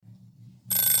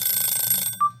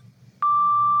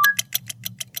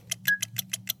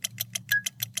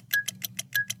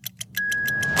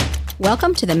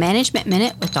Welcome to the Management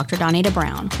Minute with Dr. Donita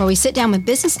Brown, where we sit down with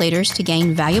business leaders to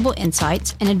gain valuable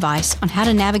insights and advice on how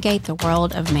to navigate the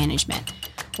world of management.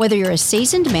 Whether you're a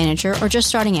seasoned manager or just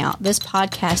starting out, this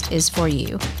podcast is for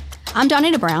you. I'm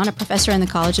Donita Brown, a professor in the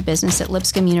College of Business at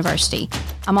Lipscomb University.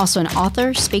 I'm also an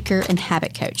author, speaker, and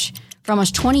habit coach. For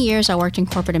almost 20 years, I worked in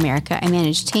corporate America and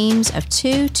managed teams of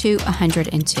 2 to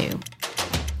 102.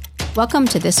 Welcome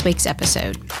to this week's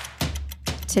episode.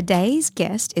 Today's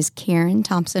guest is Karen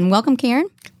Thompson. Welcome, Karen.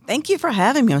 Thank you for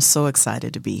having me. I'm so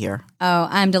excited to be here. Oh,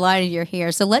 I'm delighted you're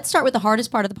here. So let's start with the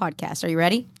hardest part of the podcast. Are you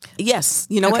ready? Yes.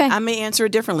 You know what? I may answer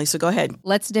it differently, so go ahead.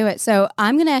 Let's do it. So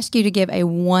I'm going to ask you to give a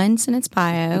one-sentence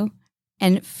bio,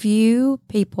 and few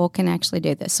people can actually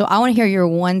do this. So I want to hear your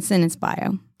one-sentence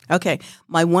bio. Okay.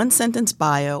 My one-sentence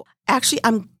bio, actually,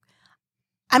 I'm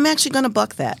actually going to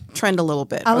buck that trend a little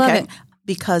bit. I love it.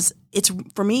 Because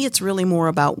for me, it's really more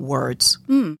about words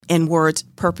and words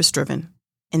purpose-driven,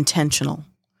 intentional,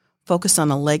 focused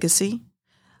on a legacy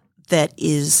that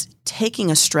is taking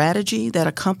a strategy that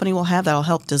a company will have that will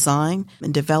help design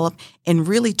and develop and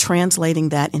really translating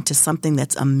that into something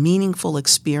that's a meaningful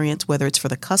experience, whether it's for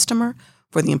the customer,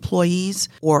 for the employees,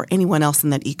 or anyone else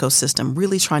in that ecosystem,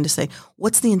 really trying to say,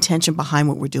 what's the intention behind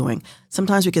what we're doing?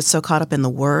 Sometimes we get so caught up in the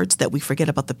words that we forget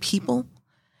about the people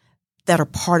that are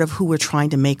part of who we're trying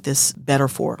to make this better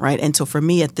for, right? And so for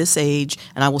me at this age,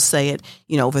 and I will say it,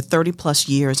 over 30 plus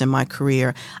years in my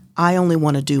career, I only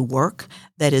want to do work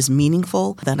that is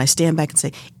meaningful, that I stand back and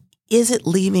say, is it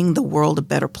leaving the world a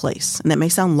better place? And that may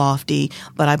sound lofty,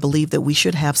 but I believe that we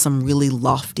should have some really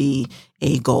lofty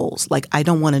goals. Like, I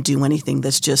don't want to do anything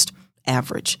that's just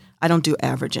average. I don't do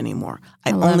average anymore.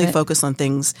 I only focus on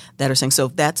things that are saying, so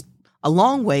that's a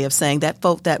long way of saying that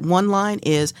one line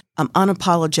is I'm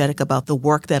unapologetic about the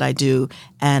work that I do,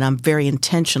 and I'm very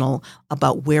intentional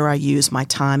about where I use my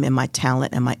time and my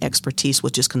talent and my expertise,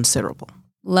 which is considerable.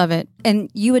 Love it.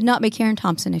 And you would not be Karen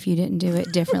Thompson if you didn't do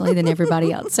it differently than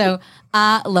everybody else. So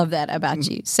I love that about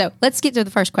you. So let's get to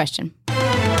the first question.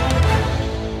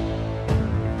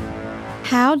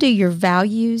 How do your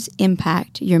values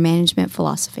impact your management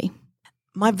philosophy?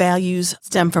 My values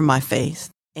stem from my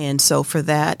faith. And so for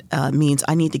that means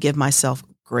I need to give myself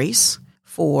grace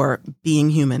for being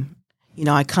human.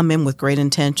 I come in with great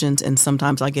intentions and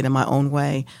sometimes I get in my own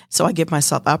way. So I give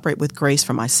myself, operate with grace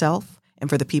for myself and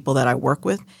for the people that I work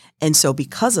with. And so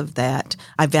because of that,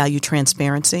 I value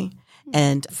transparency.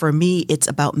 And for me, it's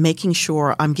about making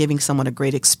sure I'm giving someone a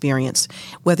great experience,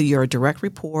 whether you're a direct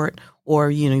report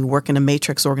or, you work in a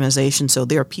matrix organization. So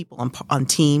there are people on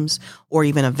teams or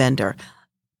even a vendor.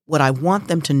 What I want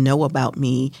them to know about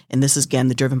me, and this is, again,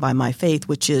 driven by my faith,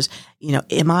 which is,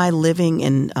 am I living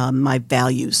in my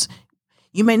values?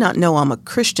 You may not know I'm a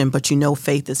Christian, but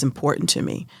faith is important to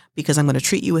me because I'm going to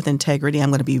treat you with integrity.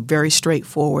 I'm going to be very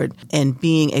straightforward. And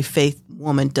being a faith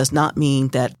woman does not mean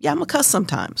that, I'm a cuss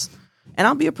sometimes. And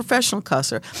I'll be a professional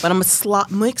cusser, but I'm going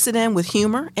to mix it in with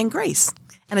humor and grace.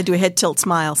 And I do a head tilt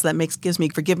smile, so that gives me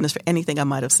forgiveness for anything I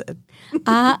might have said.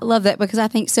 I love that because I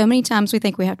think so many times we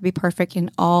think we have to be perfect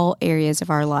in all areas of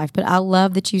our life. But I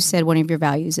love that you said one of your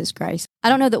values is grace. I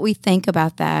don't know that we think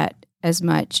about that as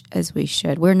much as we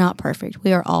should. We're not perfect.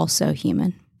 We are all so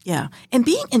human. Yeah. And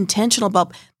being intentional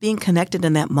about being connected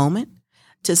in that moment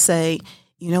to say,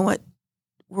 you know what,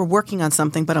 we're working on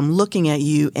something, but I'm looking at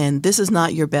you and this is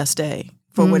not your best day.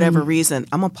 For whatever reason,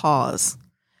 I'm going to pause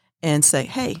and say,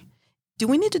 hey, do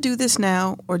we need to do this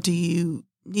now, or do you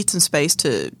need some space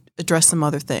to address some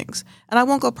other things? And I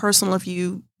won't go personal if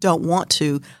you don't want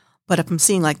to, but if I'm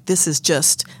seeing like this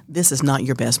is not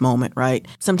your best moment, right?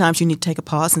 Sometimes you need to take a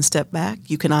pause and step back.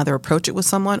 You can either approach it with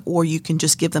someone or you can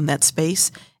just give them that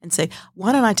space and say,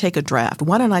 why don't I take a draft?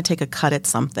 Why don't I take a cut at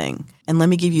something? And let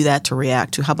me give you that to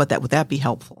react to. How about that? Would that be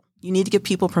helpful? You need to give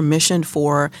people permission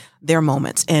for their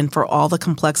moments and for all the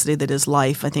complexity that is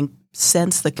life. I think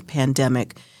since the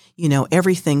pandemic,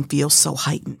 everything feels so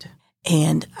heightened.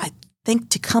 And I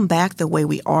think to come back the way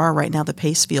we are right now, the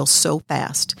pace feels so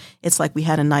fast. It's like we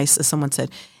had as someone said,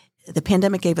 the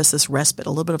pandemic gave us this respite, a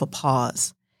little bit of a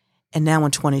pause. And now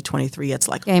in 2023, it's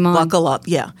like, buckle up.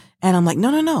 Yeah. And I'm like,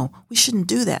 no, we shouldn't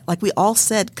do that. Like we all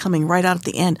said coming right out at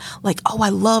the end, like, oh, I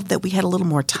love that we had a little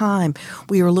more time.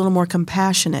 We were a little more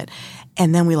compassionate.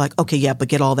 And then we're like, okay, yeah, but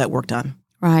get all that work done.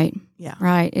 Right. Yeah.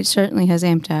 Right. It certainly has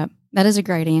amped up. That is a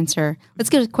great answer. Let's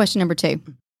get to question number 2.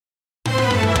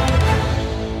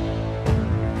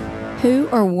 Who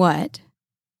or what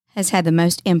has had the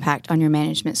most impact on your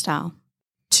management style?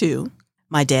 2,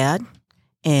 my dad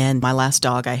and my last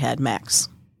dog I had, Max.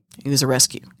 He was a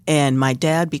rescue. And my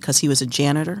dad, because he was a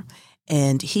janitor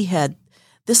and he had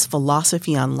this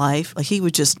philosophy on life, like he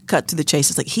would just cut to the chase.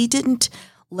 It's like he didn't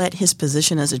let his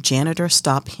position as a janitor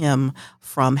stop him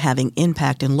from having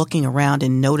impact and looking around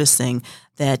and noticing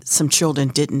that some children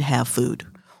didn't have food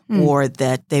or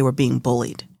that they were being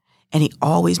bullied. And he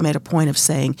always made a point of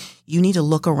saying, you need to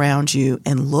look around you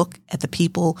and look at the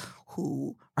people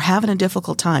who are having a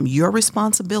difficult time. Your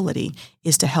responsibility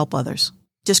is to help others.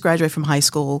 Just graduated from high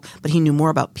school, but he knew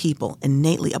more about people,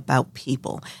 innately about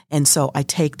people. And so I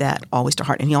take that always to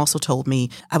heart. And he also told me,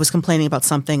 I was complaining about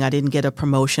something, I didn't get a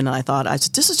promotion, and I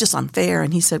said, this is just unfair.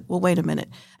 And he said, well, wait a minute.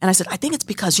 And I said, I think it's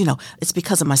because, it's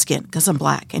because of my skin, because I'm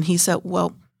black. And he said,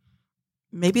 well,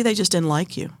 maybe they just didn't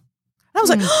like you. And I was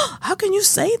like, how can you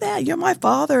say that? You're my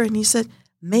father. And he said,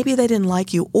 maybe they didn't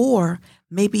like you, or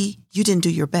maybe you didn't do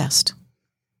your best.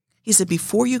 He said,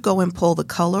 before you go and pull the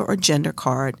color or gender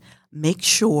card, make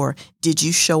sure, did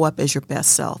you show up as your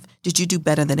best self? Did you do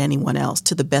better than anyone else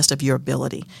to the best of your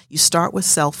ability? You start with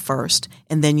self first,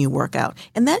 and then you work out.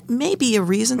 And that may be a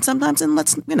reason sometimes, and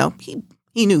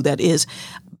he knew that is,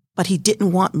 but he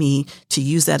didn't want me to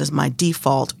use that as my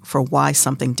default for why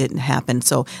something didn't happen.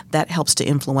 So that helps to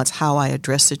influence how I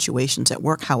address situations at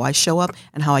work, how I show up,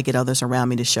 and how I get others around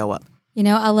me to show up.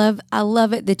 I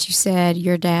love it that you said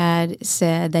your dad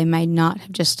said they may not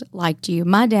have just liked you.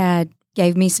 My dad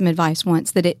gave me some advice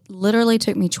once that it literally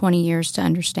took me 20 years to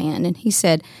understand. And he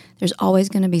said, there's always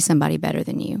going to be somebody better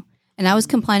than you. And I was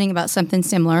complaining about something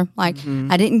similar. Like,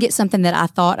 I didn't get something that I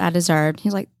thought I deserved.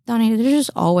 He's like, Donnie, there's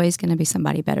just always going to be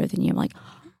somebody better than you. I'm like,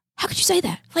 how could you say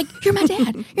that? Like, you're my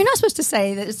dad. You're not supposed to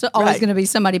say that it's always going to be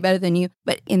somebody better than you.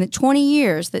 But in the 20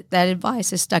 years that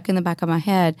advice is stuck in the back of my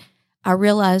head, I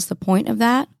realized the point of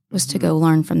that was to go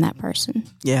learn from that person.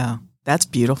 Yeah, that's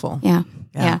beautiful. Yeah.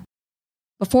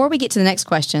 Before we get to the next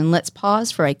question, let's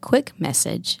pause for a quick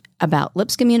message about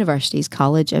Lipscomb University's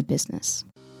College of Business.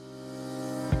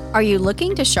 Are you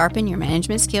looking to sharpen your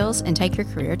management skills and take your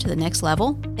career to the next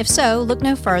level? If so, look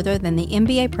no further than the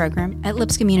MBA program at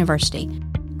Lipscomb University.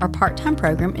 Our part-time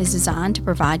program is designed to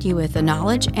provide you with the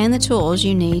knowledge and the tools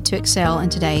you need to excel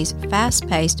in today's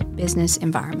fast-paced business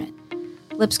environment.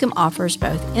 Lipscomb offers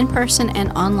both in-person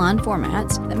and online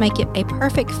formats that make it a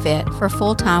perfect fit for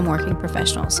full-time working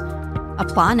professionals.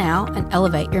 Apply now and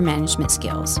elevate your management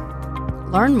skills.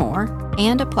 Learn more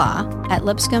and apply at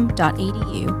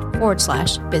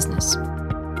lipscomb.edu/business.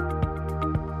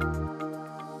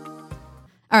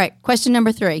 All right, question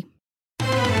number 3.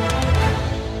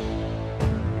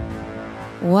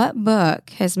 What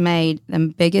book has made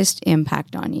the biggest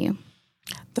impact on you?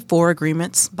 The 4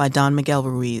 Agreements by Don Miguel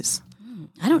Ruiz.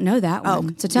 I don't know that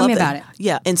one. So tell me about it.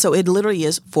 Yeah. And so it literally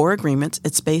is 4 agreements.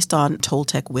 It's based on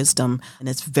Toltec wisdom, and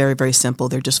it's very, very simple.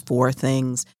 They're just 4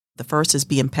 things. The first is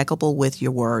be impeccable with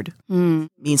your word.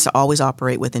 Means to always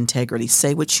operate with integrity.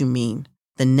 Say what you mean.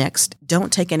 The next,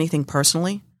 don't take anything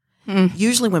personally.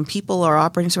 Usually when people are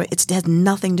operating, it has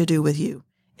nothing to do with you.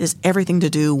 It has everything to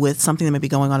do with something that may be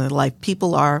going on in their life.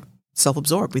 People are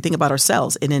self-absorbed. We think about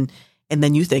ourselves, and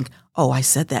then you think, oh, I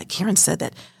said that. Karen said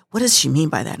that. What does she mean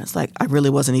by that? And it's like, I really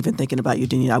wasn't even thinking about you,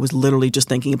 Danielle. I was literally just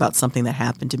thinking about something that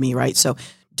happened to me, right? So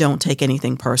don't take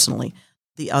anything personally.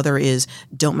 The other is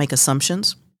don't make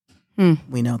assumptions.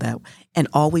 We know that. And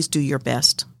always do your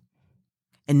best.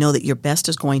 And know that your best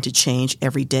is going to change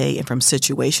every day and from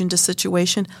situation to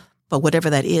situation. But whatever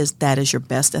that is your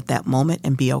best at that moment,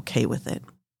 and be okay with it.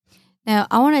 Now,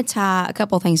 I want to tie a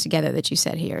couple of things together that you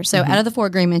said here. So out of the 4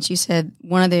 agreements, you said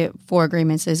one of the 4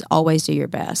 agreements is always do your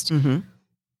best.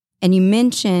 And you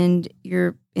mentioned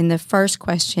in the first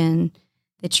question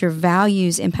that your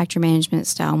values impact your management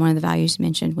style. One of the values you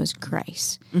mentioned was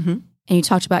grace. And you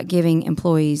talked about giving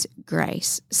employees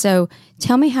grace. So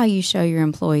tell me how you show your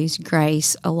employees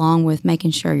grace along with making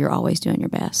sure you're always doing your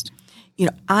best.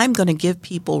 I'm going to give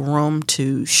people room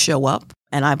to show up.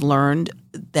 And I've learned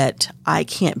that I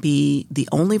can't be the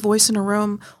only voice in a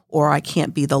room, or I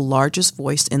can't be the largest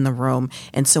voice in the room.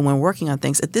 And so when working on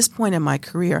things, at this point in my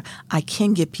career, I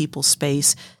can give people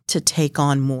space to take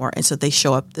on more. And so they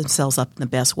show up themselves up in the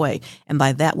best way. And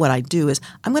by that, what I do is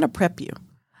I'm going to prep you.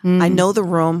 I know the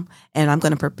room, and I'm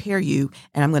going to prepare you,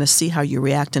 and I'm going to see how you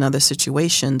react in other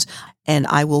situations, and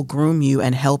I will groom you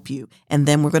and help you. And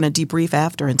then we're going to debrief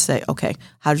after and say, okay,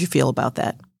 how did you feel about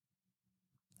that?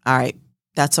 All right,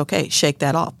 that's okay. Shake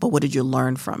that off. But what did you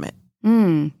learn from it?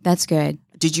 That's good.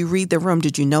 Did you read the room?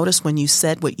 Did you notice when you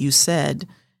said what you said,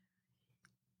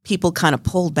 people kind of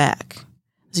pulled back?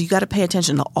 So you got to pay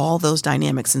attention to all those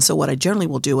dynamics. And so what I generally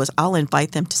will do is I'll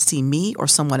invite them to see me or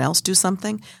someone else do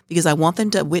something, because I want them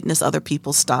to witness other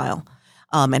people's style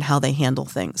and how they handle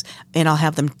things. And I'll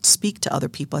have them speak to other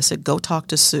people. I said, go talk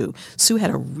to Sue. Sue had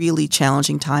a really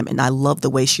challenging time, and I love the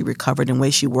way she recovered and the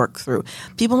way she worked through.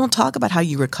 People don't talk about how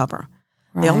you recover.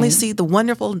 They only see the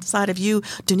wonderful side of you.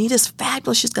 Donita's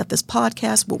fabulous. She's got this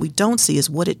podcast. What we don't see is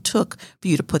what it took for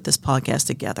you to put this podcast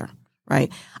together,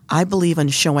 right? I believe in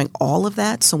showing all of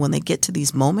that. So when they get to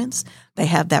these moments, they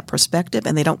have that perspective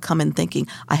and they don't come in thinking,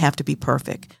 I have to be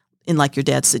perfect. And like your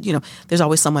dad said, there's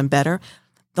always someone better.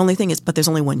 The only thing is, but there's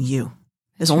only one you.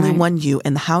 There's only one you,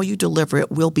 and how you deliver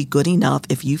it will be good enough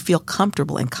if you feel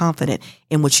comfortable and confident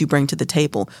in what you bring to the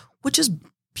table, which is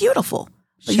beautiful.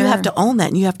 But you have to own that,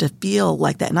 and you have to feel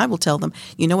like that. And I will tell them,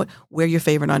 you know what? Wear your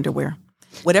favorite underwear.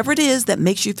 Whatever it is that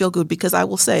makes you feel good, because I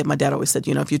will say, my dad always said,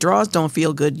 if your drawers don't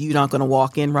feel good, you're not going to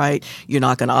walk in right. You're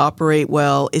not going to operate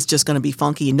well. It's just going to be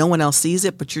funky. No one else sees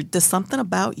it, but there's something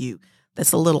about you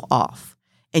that's a little off,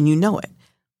 and you know it.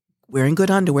 Wearing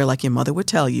good underwear, like your mother would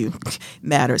tell you,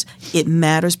 matters. It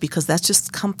matters because that's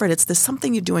just comfort. There's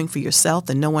something you're doing for yourself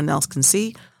that no one else can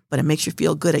see, but it makes you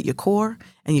feel good at your core.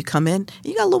 And you come in, and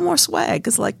you got a little more swag.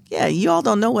 It's like, yeah, you all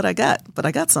don't know what I got, but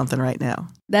I got something right now.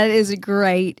 That is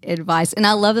great advice. And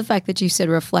I love the fact that you said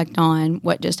reflect on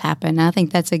what just happened. I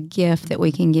think that's a gift that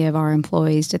we can give our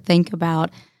employees, to think about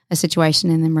a situation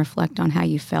and then reflect on how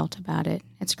you felt about it.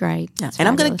 It's great. Yeah. And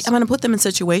I'm gonna put them in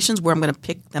situations where I'm gonna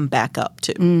pick them back up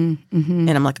too. And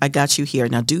I'm like, I got you here.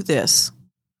 Now do this.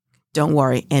 Don't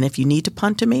worry. And if you need to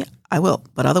punt to me, I will.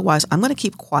 But otherwise, I'm gonna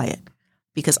keep quiet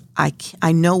because I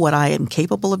know what I am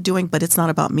capable of doing. But it's not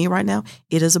about me right now.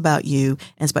 It is about you,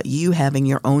 and it's about you having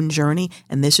your own journey.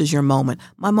 And this is your moment.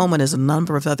 My moment is a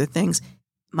number of other things.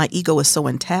 My ego is so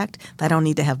intact that I don't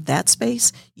need to have that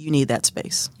space. You need that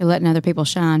space. You're letting other people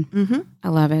shine. I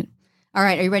love it. All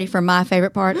right. Are you ready for my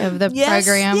favorite part of the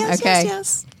program?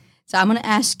 Yes. So I'm going to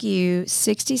ask you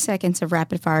 60 seconds of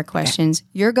rapid fire questions. Okay.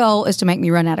 Your goal is to make me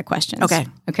run out of questions.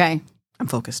 Okay. I'm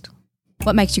focused.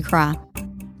 What makes you cry?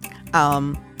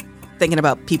 Thinking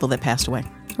about people that passed away.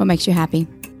 What makes you happy?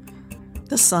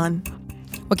 The sun.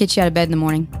 What gets you out of bed in the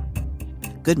morning?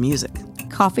 Good music.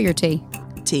 Coffee or tea?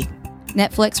 Tea.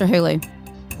 Netflix or Hulu?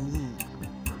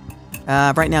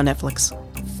 Right now, Netflix.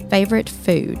 Favorite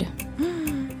food?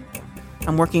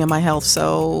 I'm working on my health,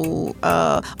 so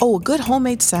a good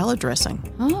homemade salad dressing.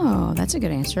 Oh, that's a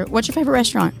good answer. What's your favorite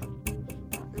restaurant?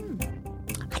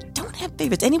 I don't have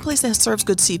favorites. Any place that serves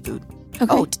good seafood.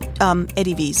 Okay.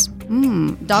 Eddie V's.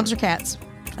 Dogs or cats?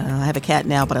 I have a cat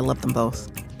now, but I love them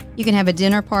both. You can have a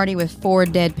dinner party with 4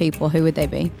 dead people. Who would they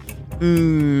be?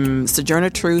 Sojourner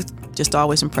Truth. Just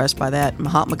always impressed by that.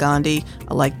 Mahatma Gandhi.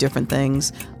 I like different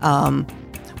things.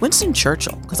 Winston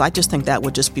Churchill, because I just think that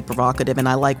would just be provocative, and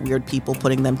I like weird people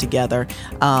putting them together.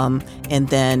 And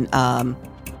then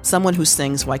someone who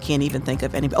sings who I can't even think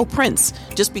of anybody. Oh, Prince,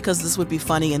 just because this would be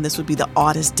funny and this would be the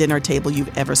oddest dinner table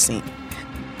you've ever seen.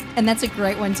 And that's a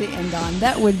great one to end on.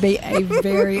 That would be a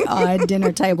very odd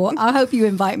dinner table. I hope you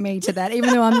invite me to that. Even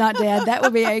though I'm not dead, that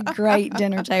would be a great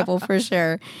dinner table for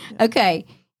sure. Okay,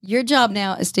 your job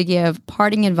now is to give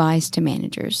parting advice to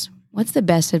managers. What's the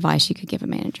best advice you could give a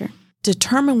manager?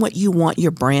 Determine what you want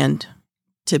your brand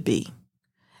to be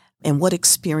and what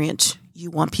experience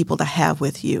you want people to have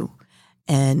with you.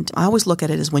 And I always look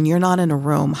at it as when you're not in a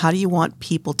room, how do you want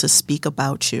people to speak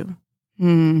about you?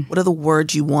 What are the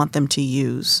words you want them to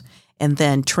use? And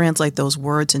then translate those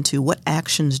words into what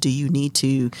actions do you need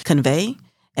to convey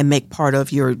and make part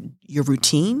of your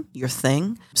routine, your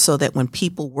thing, so that when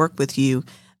people work with you,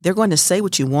 they're going to say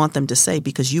what you want them to say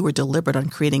because you were deliberate on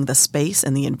creating the space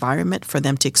and the environment for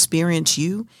them to experience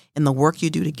you and the work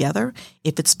you do together.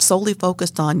 If it's solely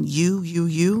focused on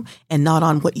you, and not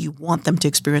on what you want them to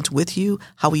experience with you,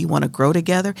 how you want to grow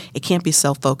together, it can't be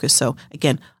self-focused. So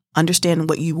again, understand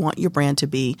what you want your brand to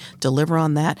be, deliver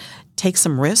on that, take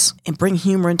some risks, and bring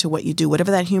humor into what you do.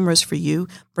 Whatever that humor is for you,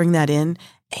 bring that in,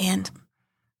 and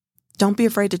don't be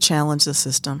afraid to challenge the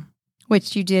system.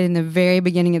 Which you did in the very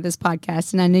beginning of this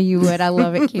podcast, and I knew you would. I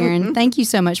love it, Karen. Thank you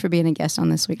so much for being a guest on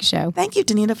this week's show. Thank you,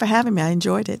 Donita, for having me. I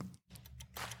enjoyed it.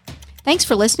 Thanks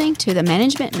for listening to the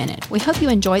Management Minute. We hope you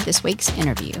enjoyed this week's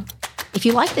interview. If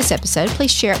you like this episode,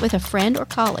 please share it with a friend or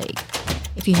colleague.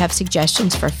 If you have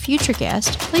suggestions for future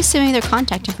guests, please send me their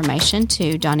contact information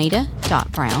to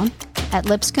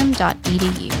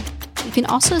donita.brown@lipscomb.edu. You can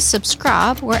also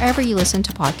subscribe wherever you listen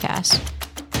to podcasts.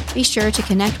 Be sure to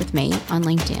connect with me on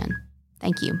LinkedIn.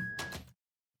 Thank you.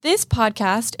 This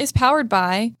podcast is powered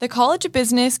by the College of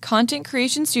Business Content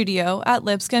Creation Studio at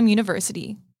Lipscomb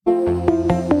University.